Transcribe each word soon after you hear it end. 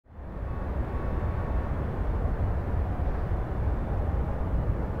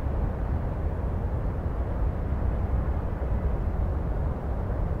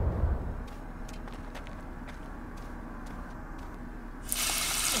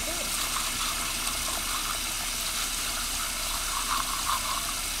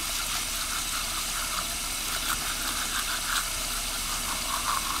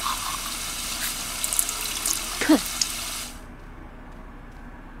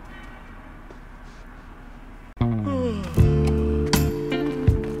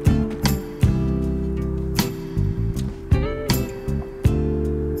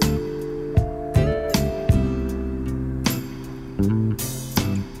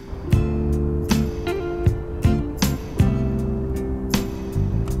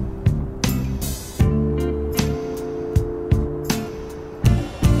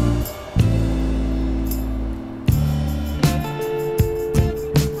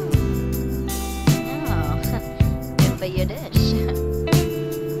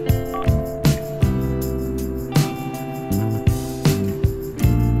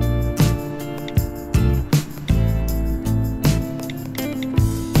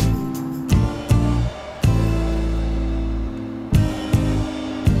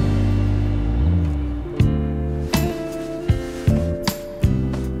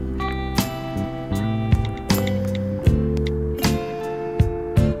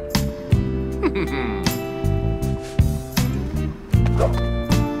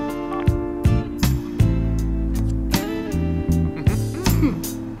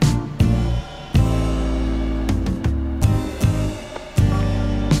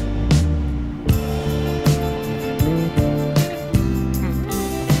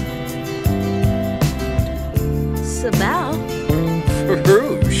Sabao.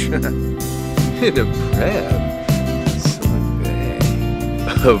 Farouche. In a prep.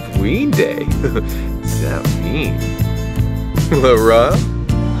 Of Ween Day. Savine. Lara.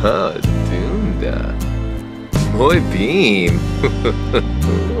 Ha, Dunda. Muy bien.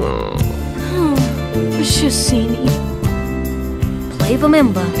 Shasini. Play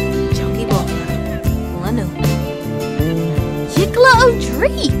Vamimba. Junkie Walker. Lanu. Yikla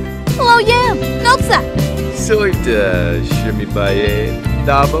Odri. Hello, Yam. Nopsa. Soita Shimibaye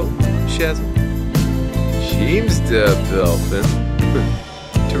Dabo Shazam. James de Belfin.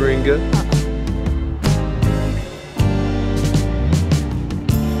 Taringa.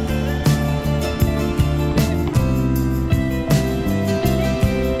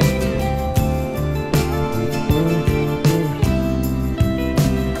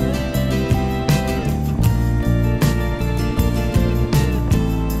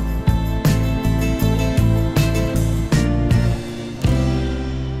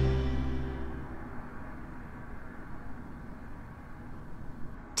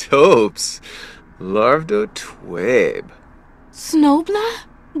 Topes, Larvdo Tweb. Snobla?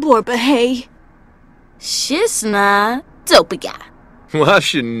 Borbahay. Shisna. Dopiga.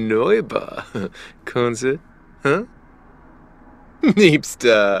 Washinoiba. Konze, huh?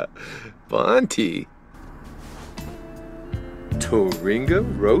 Neepsta. Bonti. Toringa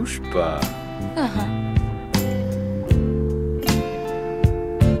Roshba. Uh-huh.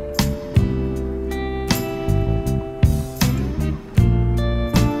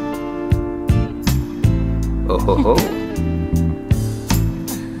 Oh ho ho.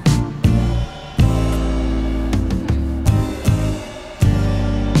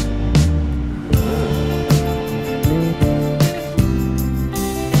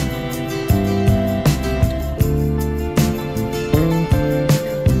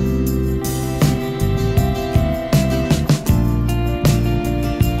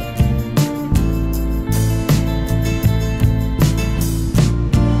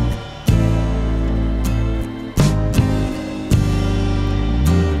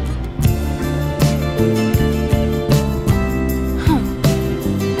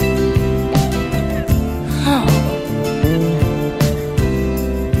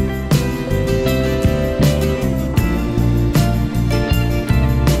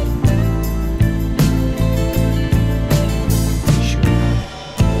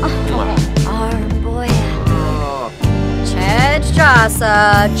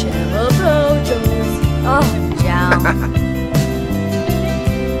 Channel Projos. Oh, jam.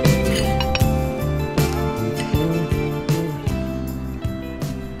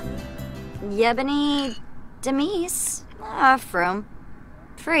 Yebony Demise. From.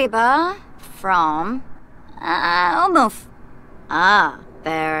 Freba. From. Umuf.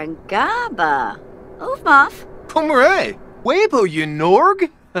 Bergaba. Ufmaf. Pomere. Webo Yunorg.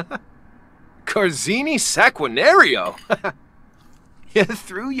 Carzini Saquinario. Yeah,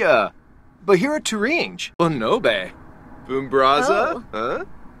 through ya. Bahira Turinge. Onobe. Boombraza. Oh.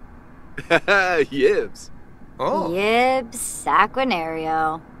 Huh? Yibs. Oh. Yibs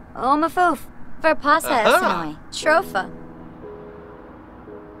Saquinario. Omafoof. Verpasa Essenoi. Tropha.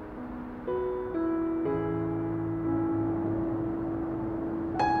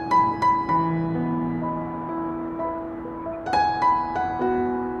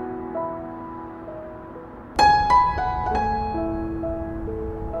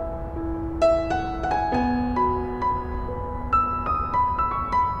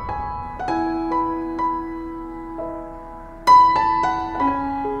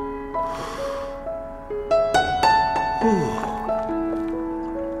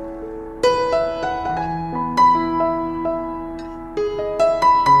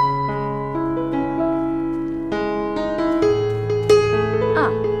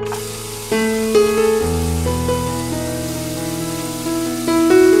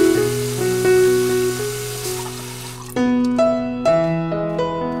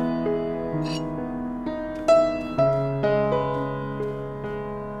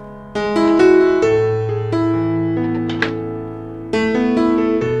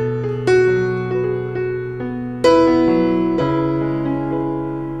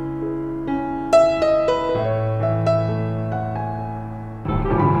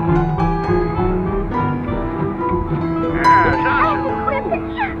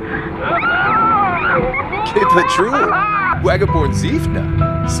 Patrol. Wagaborn Ziefna.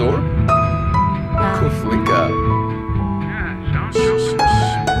 Sorb. Kuflinka.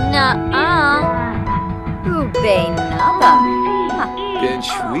 Nuh-uh. Ube naba. Ben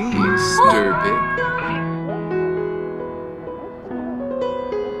Shui Sturpin.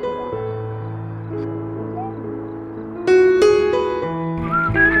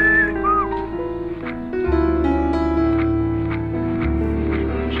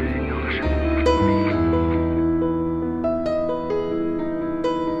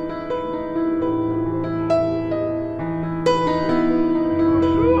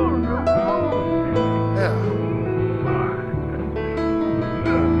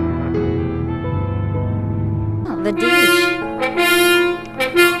 The douche.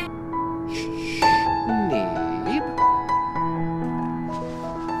 Neeb.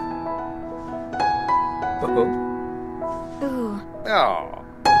 Uh-oh. Ooh. Oh.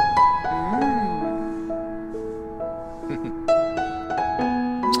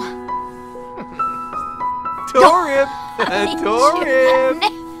 Torib! Torib!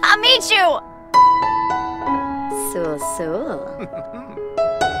 I'll meet you! So.